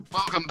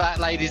Welcome back,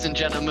 ladies and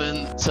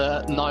gentlemen,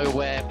 to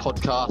Nowhere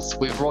Podcast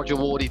with Roger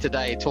Wardy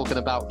today, talking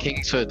about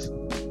Kingsford.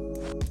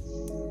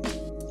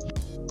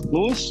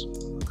 Lewis,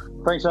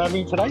 thanks for having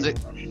me today.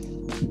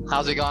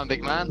 How's it going,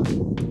 big man?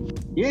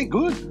 Yeah,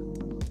 good.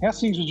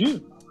 How's things with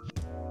you?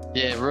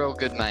 Yeah, real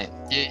good, mate.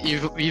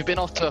 You've been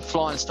off to a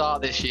flying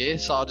start this year,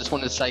 so I just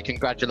wanted to say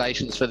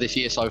congratulations for this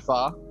year so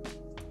far.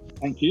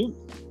 Thank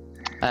you.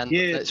 And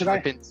Yeah,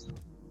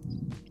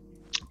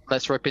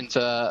 let's rip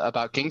into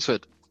about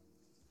Kingsford.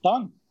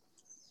 Done.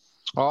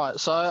 All right.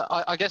 So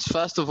I guess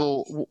first of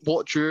all,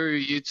 what drew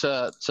you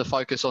to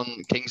focus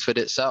on Kingsford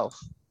itself?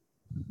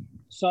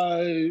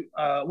 So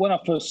when I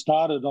first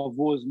started,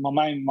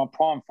 my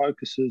prime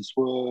focuses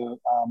were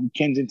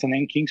Kensington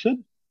and Kingsford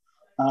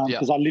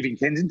because I live in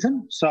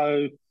Kensington.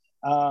 So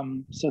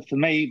for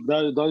me,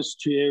 those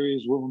two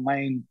areas were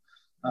main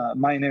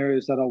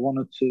areas that I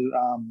wanted to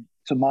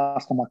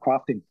master my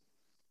craft in.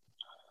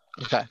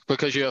 Okay,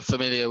 because you're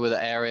familiar with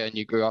the area and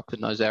you grew up in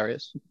those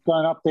areas.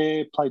 Growing up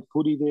there, played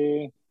footy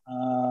there.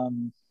 I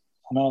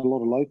know a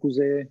lot of locals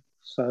there,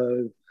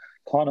 so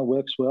kind of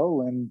works well.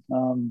 And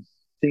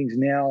things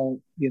now,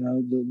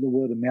 the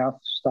word of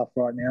mouth stuff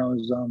right now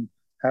is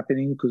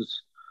happening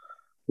because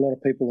a lot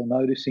of people are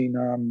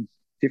noticing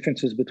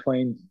differences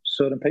between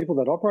certain people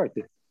that operate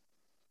there.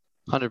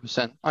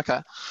 100%. Okay.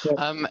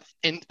 Yeah.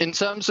 In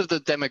terms of the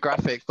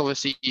demographic,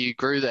 obviously you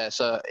grew there,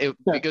 so it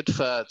would be good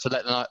to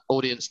let the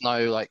audience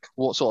know like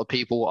what sort of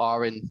people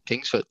are in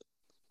Kingsford.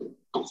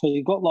 So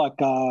you got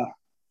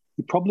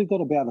you probably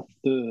got about a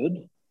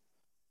third.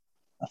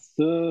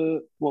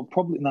 Well,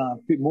 probably a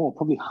bit more.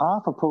 Probably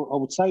half. I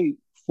would say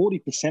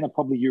 40% are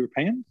probably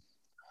European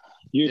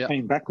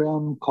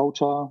background,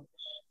 culture.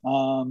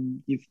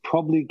 You've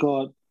probably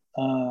got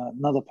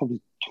another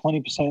probably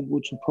 20%,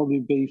 which would probably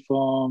be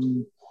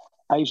from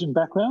Asian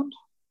background,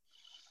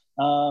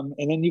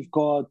 and then you've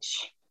got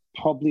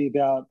probably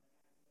about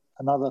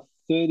another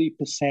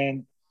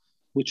 30%,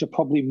 which are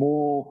probably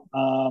more,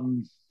 I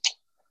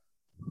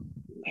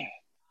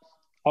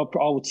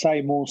would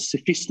say more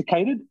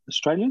sophisticated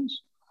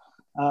Australians,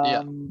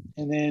 and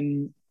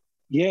then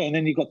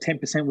you've got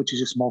 10%, which is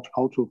just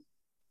multicultural.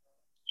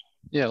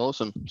 Yeah,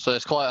 awesome. So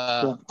it's quite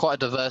a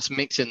diverse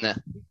mix in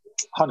there.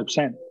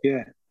 100%.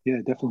 Yeah,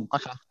 definitely.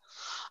 Okay.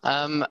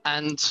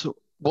 And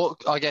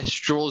what, I guess,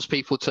 draws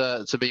people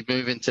to be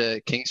moving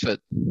to Kingsford?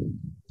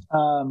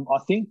 I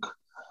think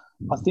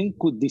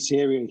with this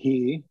area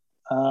here,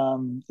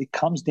 it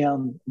comes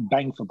down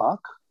bang for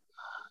buck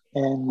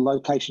and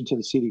location to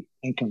the city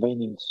and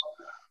convenience.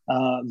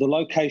 The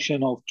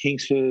location of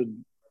Kingsford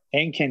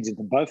and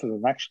Kensington, both of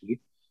them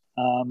actually,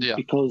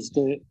 because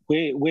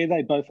where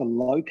they both are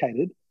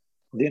located,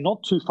 they're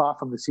not too far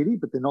from the city,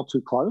 but they're not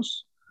too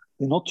close.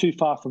 They're not too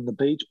far from the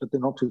beach, but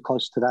they're not too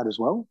close to that as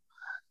well.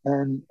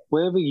 And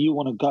wherever you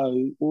want to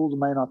go, all the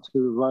main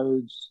arterial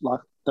roads, like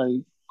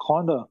they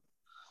kind of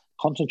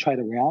concentrate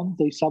around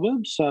these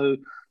suburbs. So in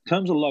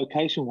terms of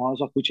location-wise,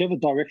 like whichever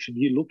direction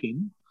you look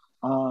in,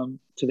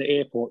 to the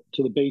airport,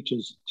 to the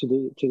beaches,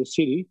 to the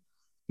city,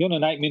 you're on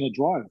an 8-minute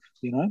drive,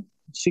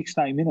 6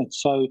 to 8 minutes.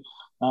 So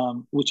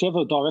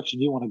whichever direction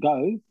you want to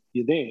go,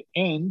 you're there.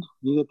 And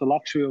you get the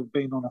luxury of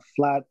being on a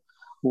flat,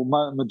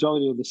 well,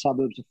 majority of the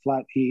suburbs are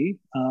flat here,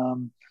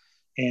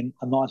 and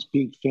a nice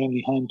big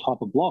family home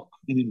type of block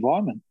and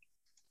environment.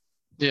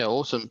 Yeah,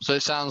 awesome. So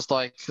it sounds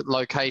like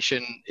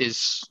location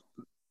is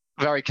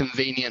very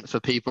convenient for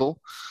people,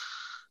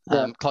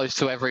 close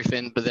to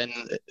everything. But then,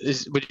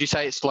 would you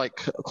say it's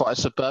like quite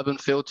a suburban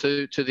feel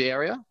to the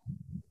area?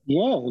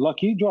 Yeah,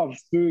 like you drive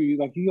through,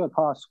 like you go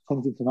past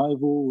Kensington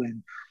Oval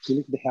and you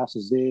look at the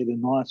houses there, the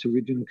nice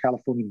original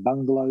Californian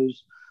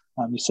bungalows.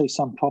 You see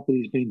some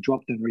properties being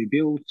dropped and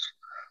rebuilt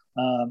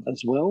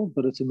as well,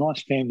 but it's a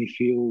nice family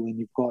feel, and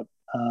you've got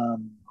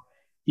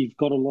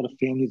a lot of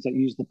families that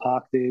use the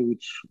park there,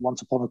 which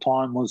once upon a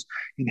time was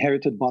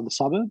inherited by the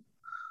suburb,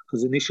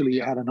 because initially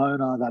you had an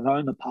owner that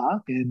owned the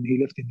park, and he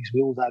left in his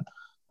will that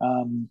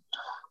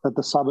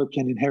the suburb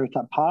can inherit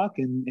that park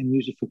and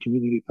use it for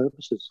community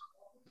purposes.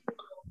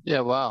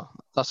 Yeah, wow.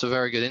 That's a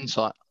very good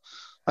insight.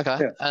 Okay.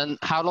 Yeah. And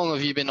how long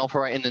have you been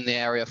operating in the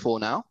area for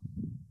now?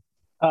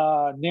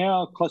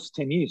 Now close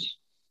to 10 years.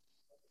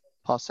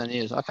 Past 10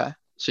 years, okay.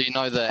 So you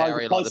know the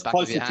area like the back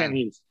of your hand? Close to 10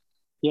 years.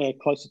 Yeah,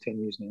 close to 10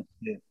 years now,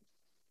 yeah.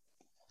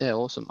 Yeah,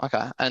 awesome.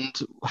 Okay. And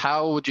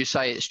how would you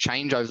say it's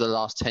changed over the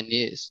last 10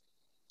 years?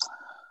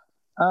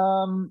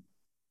 It's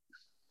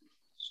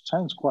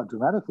changed quite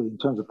dramatically in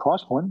terms of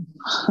price point.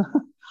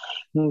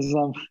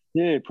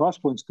 Price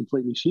point's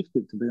completely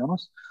shifted, to be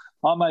honest.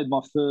 I made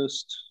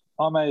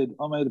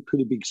a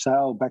pretty big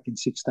sale back in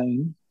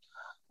 2016,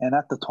 and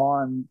at the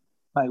time,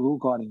 mate, we were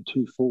guiding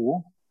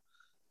 2.4,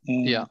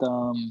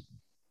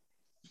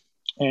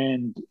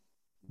 and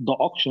the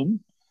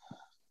auction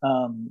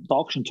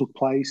took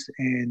place,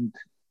 and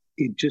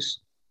it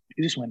just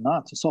went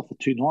nuts. It sold for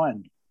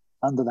 2.9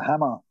 under the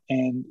hammer,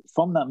 and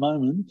from that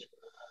moment,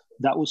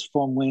 that was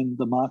from when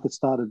the market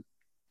started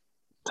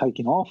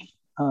taking off.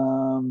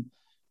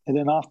 And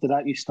then after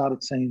that, you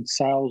started seeing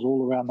sales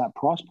all around that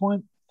price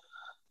point.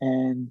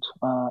 and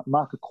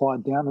market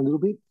quiet down a little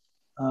bit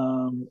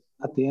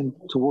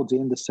towards the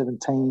end of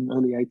 17,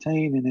 early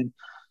 18, and then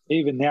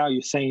even now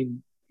you're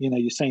seeing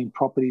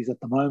properties at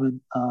the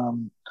moment.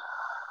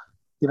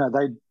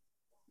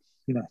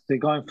 They're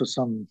going for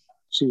some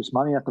serious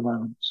money at the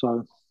moment.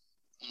 So,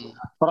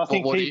 but I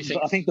think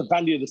the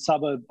value of the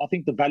suburb. I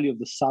think the value of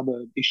the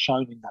suburb is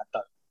shown in that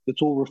though.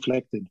 It's all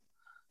reflected.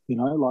 You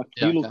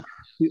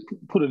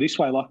put it this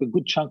way, like a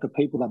good chunk of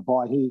people that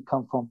buy here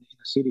come from the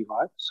inner city,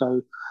 right?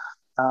 So,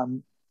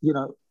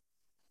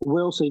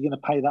 where else are you going to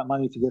pay that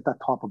money to get that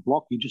type of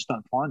block? You just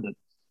don't find it.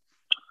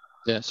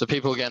 Yeah, so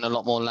people are getting a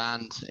lot more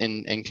land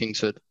in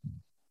Kingsford.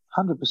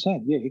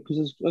 100%, yeah,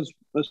 because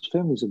as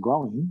families are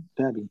growing,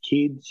 they're having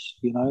kids,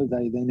 they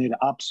need to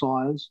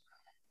upsize.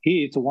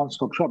 Here, it's a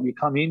one-stop shop. You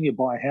come in, you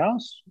buy a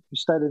house, you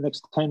stay the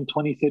next 10,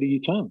 20, 30 year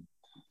term.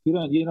 You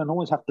don't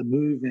always have to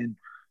move and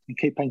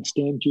keep paying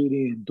stamp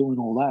duty and doing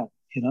all that,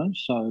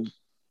 so...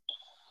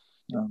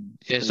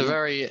 it's a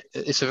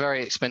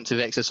very expensive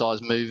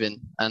exercise moving,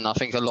 and I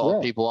think a lot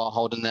of people are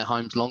holding their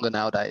homes longer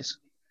nowadays.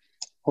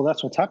 Well,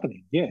 that's what's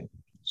happening, yeah.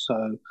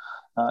 So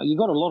you've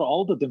got a lot of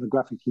older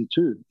demographic here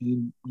too,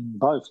 in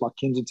both, like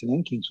Kensington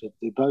and Kingsford.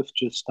 They're both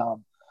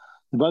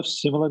they're both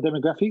similar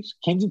demographics.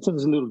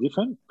 Kensington's a little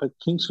different, but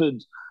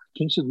Kingsford's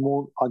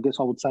more, I guess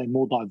I would say,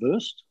 more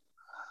diverse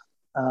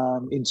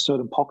in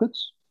certain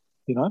pockets,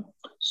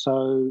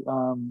 So,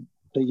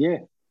 but yeah,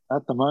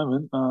 at the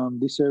moment,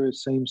 this area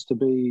seems to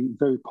be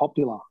very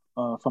popular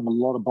from a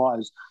lot of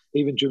buyers,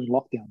 even during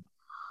lockdown.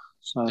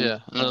 So yeah,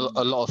 and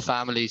a lot of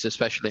families,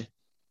 especially.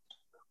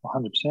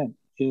 100%.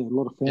 Yeah, a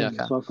lot of families.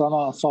 Yeah, okay.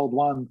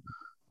 Like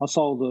I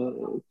sold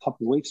a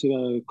couple of weeks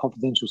ago,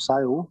 confidential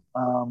sale,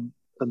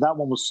 but that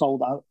one was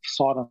sold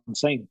sight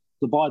unseen.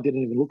 The buyer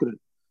didn't even look at it.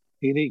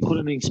 He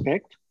couldn't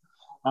inspect,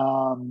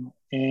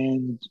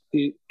 and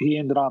he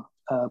ended up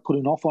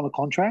putting off on a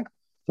contract,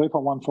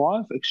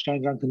 3.15,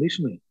 exchange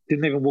unconditionally.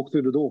 Didn't even walk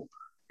through the door.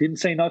 Didn't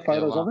see no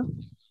photos of it.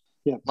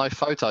 Yeah. No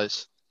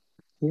photos?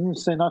 He didn't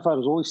see no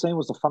photos. All he seen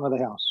was the front of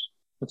the house.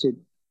 That's it.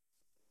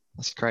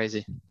 That's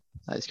crazy.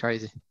 That is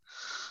crazy.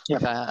 Yeah.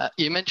 Okay.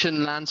 You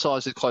mentioned land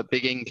size is quite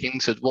big in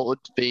Kingsford. What would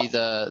be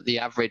the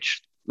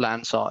average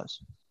land size?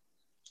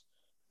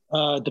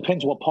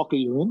 Depends what pocket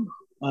you're in.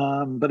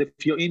 But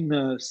if you're in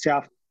the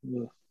south,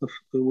 it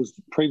was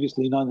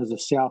previously known as the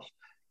South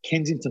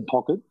Kensington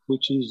pocket,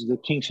 which is the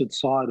Kingsford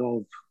side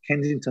of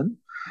Kensington,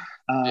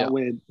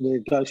 where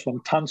it goes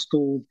from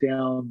Tunstall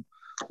down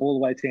all the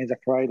way to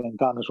Anzac Parade and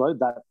Gardeners Road,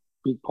 that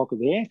big pocket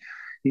there.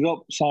 You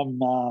got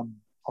some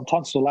on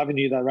Tunstall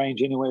Avenue, they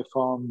range anywhere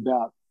from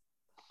about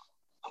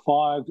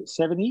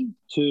 570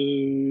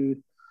 to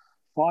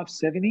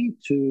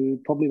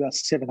probably about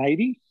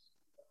 780,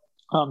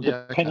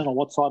 depending on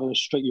what side of the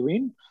street you're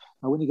in.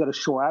 When you go to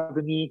Shore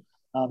Avenue,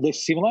 they're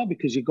similar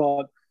because you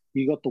got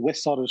the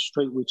west side of the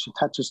street, which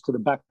attaches to the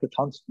back of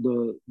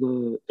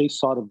the east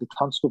side of the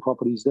Tunstall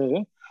properties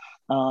there,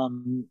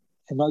 and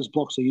those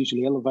blocks are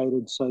usually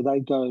elevated, so they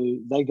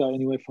go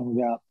anywhere from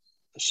about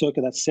circa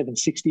that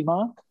 760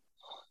 mark.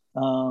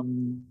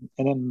 And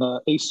then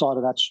the east side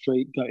of that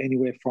street go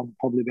anywhere from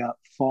probably about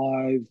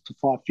 5 to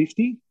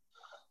 550.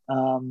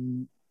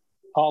 And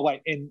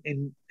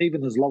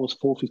even as low as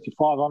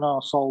 455. I know I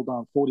sold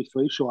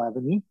 43 Shore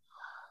Avenue,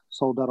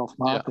 sold that off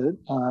market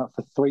for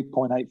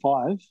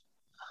 3.85.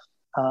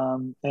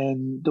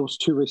 And there was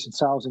 2 recent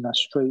sales in that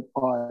street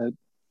by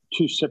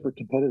 2 separate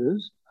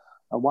competitors,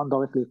 one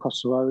directly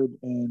across the road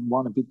and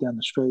one a bit down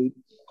the street.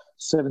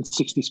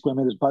 760 square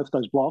metres, both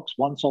those blocks.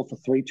 One sold for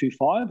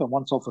 325 and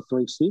one sold for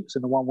 36,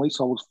 and the one we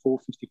sold was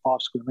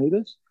 455 square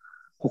metres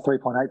for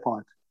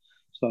 3.85.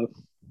 So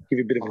give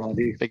you a bit of an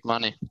idea. Big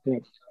money.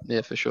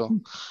 Yeah, for sure.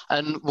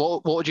 And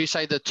what would you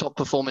say the top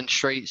performing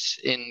streets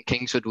in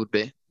Kingsford would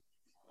be?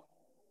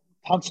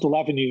 Tunstall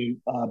Avenue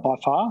by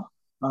far.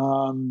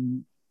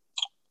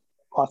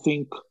 I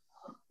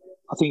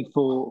think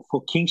for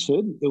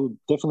Kingsford, it would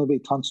definitely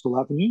be Tunstall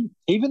Avenue.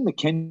 Even the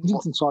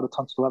Kensington side of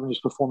Tunstall Avenue is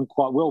performing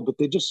quite well, but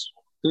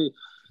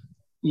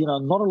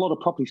not a lot of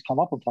properties come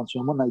up on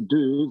Tunstall, and when they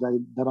do,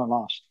 they don't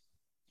last.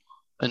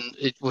 And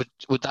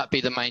would that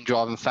be the main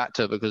driving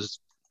factor because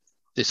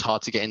it's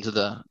hard to get into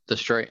the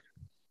street?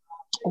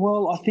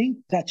 Well, I think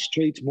that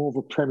street's more of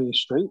a premier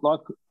street.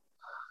 Like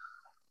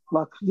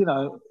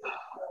the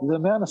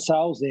amount of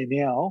sales there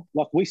now,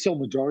 like we sell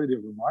majority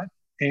of them, right?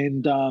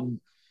 And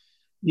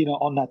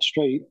on that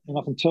street, and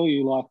I can tell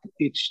you, like,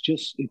 it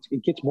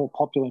gets more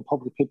popular and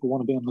probably people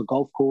want to be on the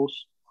golf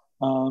course.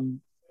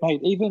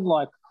 Mate,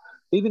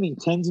 even in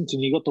Kensington,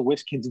 you got the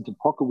West Kensington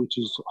pocket, which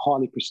is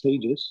highly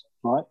prestigious,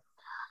 right?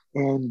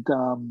 And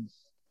I'm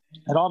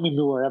in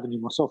Miller Avenue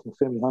myself, my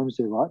family home's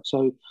there, right?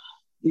 So,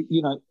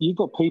 you've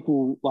got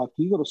people, like,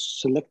 you've got a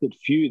selected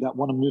few that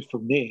want to move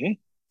from there,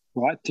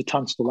 right, to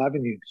Tunstall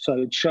Avenue. So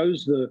it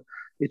shows the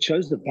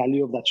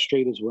value of that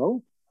street as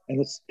well. And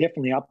it's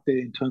definitely up there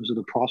in terms of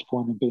the price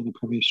point and being a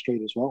premier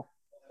street as well.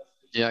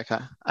 Yeah, okay.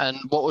 And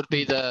what would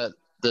be the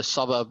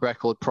suburb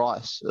record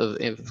price of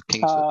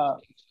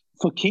Kingsford?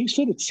 For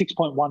Kingsford, it's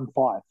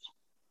 6.15.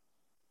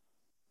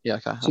 Yeah,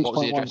 okay. And what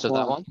was the address of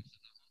that one?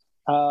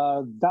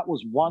 That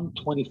was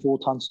 124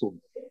 Tunstall.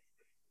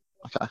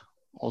 Okay,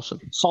 awesome.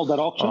 Sold at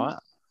auction. All right.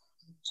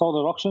 Sold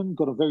at auction.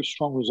 Got a very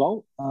strong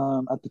result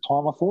at the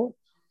time, I thought.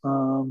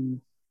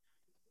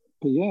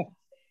 But yeah,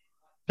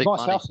 Big nice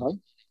money. house though.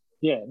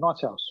 Yeah,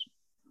 nice house.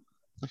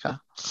 Okay.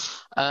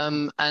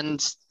 And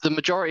the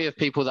majority of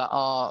people that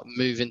are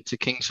moving to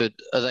Kingsford,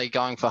 are they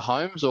going for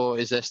homes, or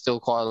is there still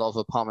quite a lot of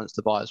apartments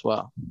to buy as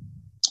well?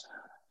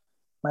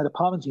 Mate,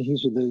 apartments in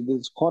Kingsford,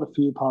 there's quite a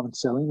few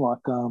apartments selling. Like,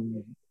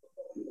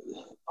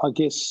 I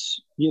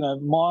guess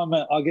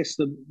I guess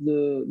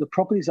the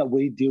properties that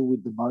we deal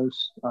with the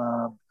most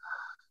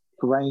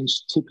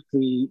range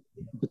typically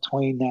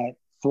between that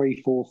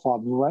 3, 4,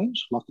 5 mil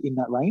range, like in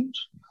that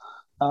range.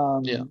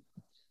 Yeah.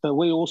 But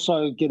we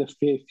also get a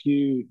fair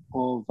few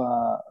of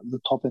the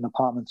top end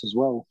apartments as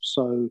well.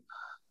 So,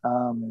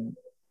 in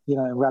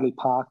Raleigh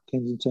Park,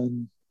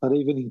 Kensington, but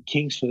even in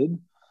Kingsford,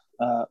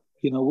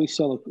 we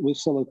sell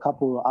a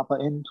couple of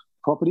upper end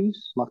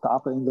properties, like the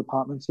upper end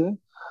apartments there.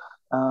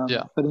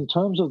 But in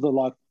terms of the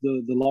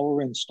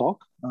lower end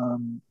stock,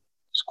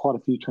 there's quite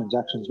a few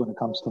transactions when it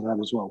comes to that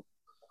as well.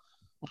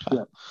 Okay.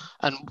 Yeah.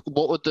 And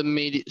what would the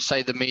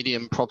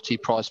median property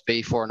price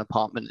be for an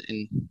apartment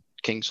in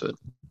Kingsford?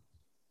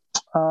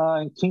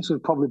 In Kingsford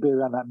would probably be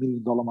around that $1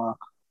 million mark,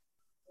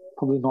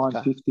 probably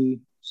 950,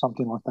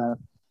 something like that.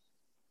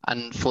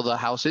 And for the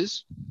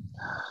houses?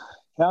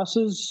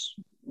 Houses,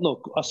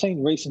 look, I've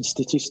seen recent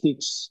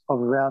statistics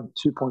of around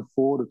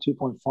 2.4 to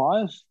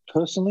 2.5.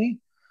 Personally,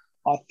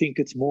 I think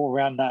it's more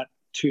around that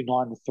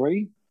 2.9 to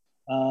 3.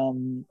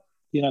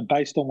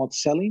 Based on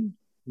what's selling,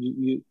 I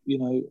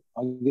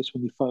guess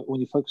when you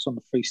focus on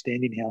the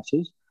freestanding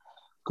houses,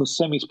 because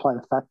semis play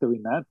a factor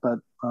in that, but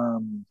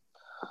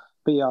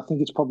yeah, I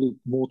think it's probably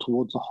more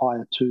towards the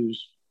higher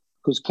twos,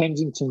 because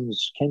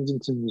Kensington's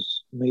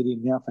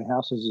median now for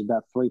houses is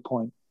about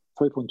 3.25,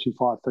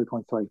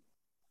 3.3,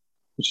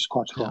 which is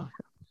quite strong.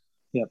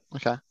 Yeah.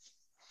 Okay.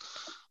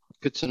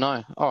 Good to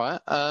know. All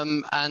right.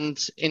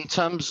 And in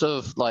terms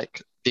of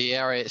like the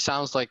area, it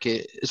sounds like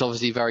it is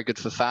obviously very good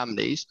for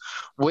families.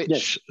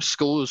 Which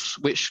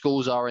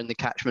schools are in the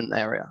catchment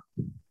area?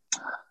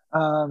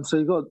 So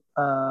you've got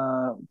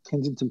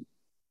Kensington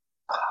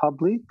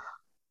Public.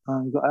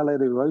 You've got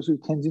LAD Rosary,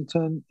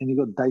 Kensington, and you've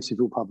got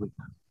Daceyville Public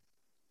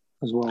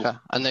as well. Okay,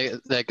 and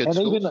they're good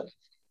schools.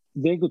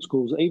 They're good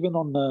schools. Even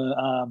on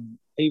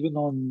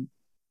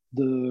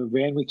the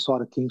Randwick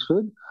side of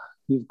Kingsford,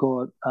 you've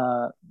got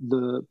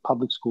the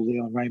public school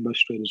there on Rainbow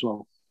Street as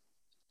well.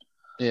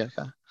 Yeah.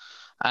 Okay.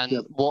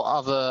 And what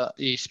other?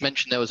 You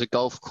mentioned there was a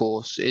golf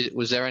course.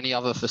 Was there any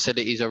other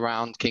facilities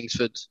around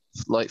Kingsford,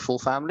 like for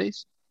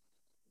families?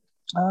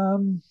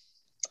 So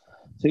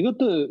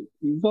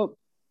you've got,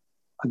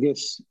 I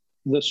guess,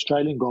 the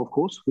Australian golf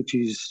course, which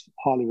is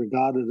highly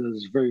regarded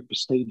as very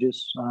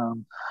prestigious.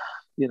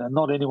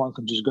 Not anyone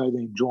can just go there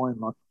and join.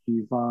 Like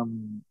you've got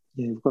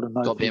to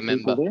know. Got to be a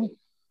member there.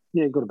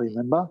 Yeah, you've got to be a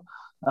member.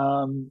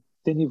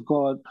 Then you've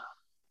got,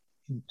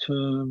 in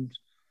terms,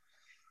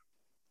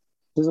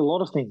 there's a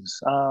lot of things.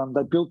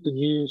 They built the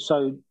new,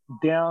 so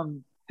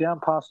down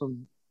past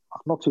them,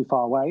 not too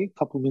far away, a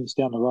couple of minutes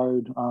down the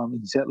road,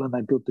 in Zetland,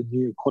 they built the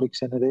new aquatic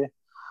centre there.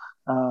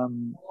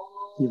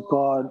 You've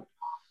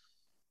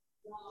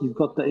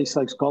got the East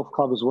Lakes Golf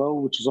Club as well,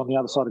 which is on the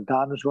other side of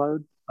Gardners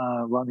Road,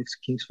 right next to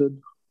Kingsford,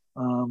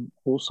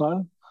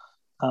 also.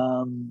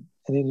 And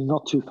then you're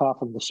not too far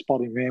from the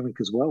spot in Randwick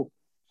as well.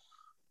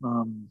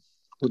 And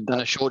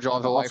a short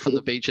drive away from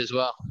the beach as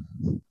well.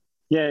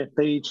 Yeah,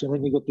 beach, and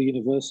then you've got the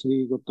university,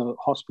 you've got the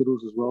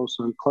hospitals as well,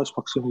 so close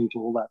proximity to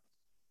all that.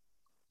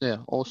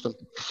 Yeah, awesome.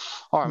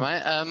 All right,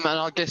 mate. And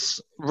I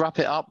guess wrap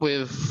it up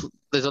with,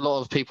 there's a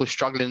lot of people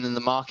struggling in the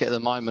market at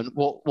the moment.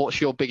 What's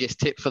your biggest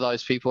tip for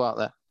those people out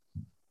there?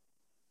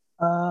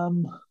 I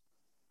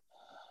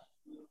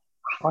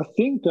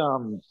think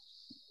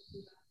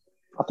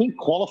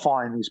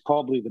qualifying is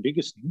probably the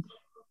biggest thing.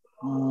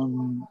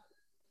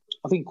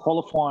 I think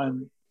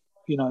qualifying,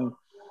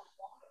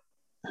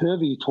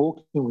 whoever you're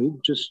talking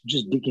with, just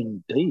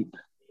digging deep,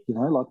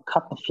 like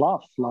cut the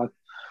fluff, like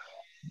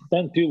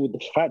don't deal with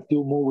the fat,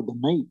 deal more with the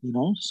meat,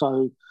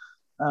 So,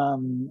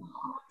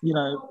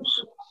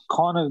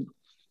 kind of,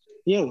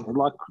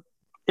 like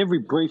every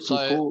brief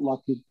report, like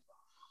it.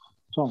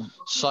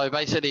 So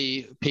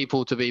basically,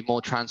 people to be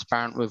more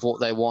transparent with what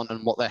they want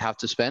and what they have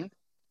to spend.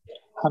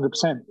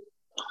 100%,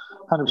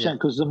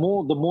 because the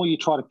more you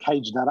try to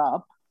cage that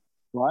up,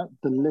 right,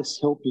 the less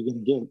help you're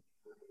going to get.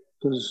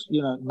 Because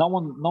no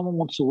one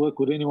wants to work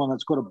with anyone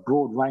that's got a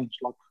broad range.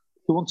 Like,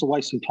 who wants to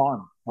waste your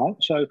time, right?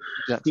 So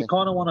you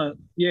kind of want to,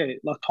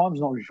 like,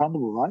 time's not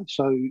refundable, right?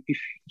 So if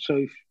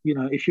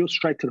you're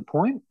straight to the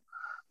point,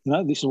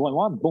 this is what I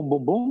want, boom,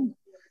 boom, boom.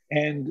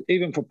 And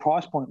even for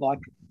price point, like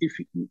if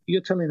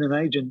you're telling an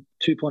agent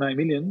 2.8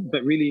 million,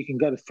 but really you can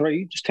go to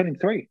 3, just tell him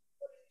 3.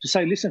 Just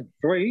say, listen,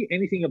 3,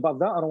 anything above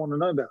that, I don't want to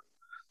know about.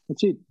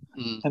 That's it.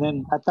 And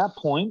then at that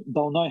point,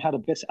 they'll know how to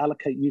best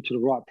allocate you to the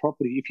right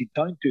property. If you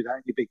don't do that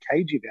and you're a bit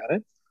cagey about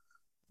it,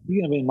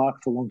 you're going to be in the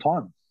market for a long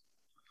time.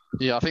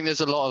 Yeah, I think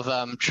there's a lot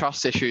of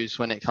trust issues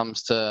when it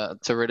comes to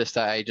real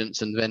estate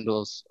agents and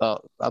vendors,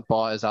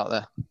 buyers out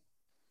there.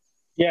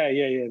 Yeah.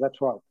 That's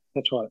right.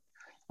 That's right.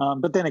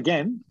 But then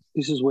again,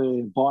 this is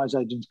where buyers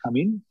agents come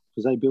in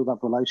because they build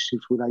up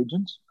relationships with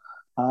agents,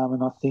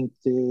 and I think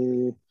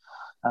they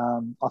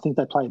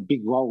play a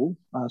big role,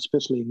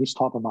 especially in this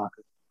type of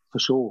market, for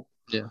sure.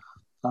 Yeah.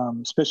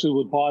 Especially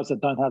with buyers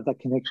that don't have that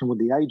connection with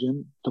the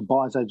agent, the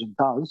buyer's agent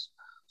does.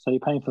 So you're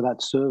paying for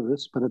that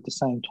service, but at the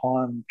same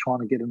time, trying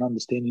to get an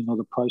understanding of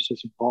the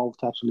process involved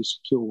to actually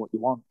secure what you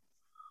want.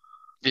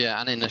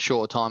 Yeah, and in a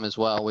shorter time as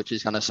well, which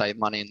is going to save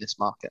money in this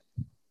market.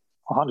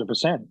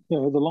 100%. The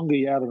longer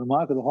you're out of the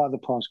market, the higher the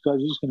price goes.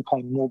 You're just going to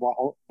pay more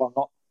by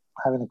not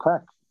having a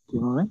crack. Do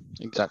you know what I mean?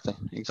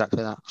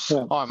 Exactly that.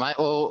 Yeah. All right, mate.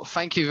 Well,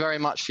 thank you very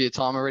much for your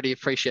time. I really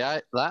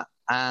appreciate that.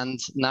 And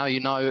now you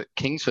know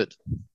Kingsford.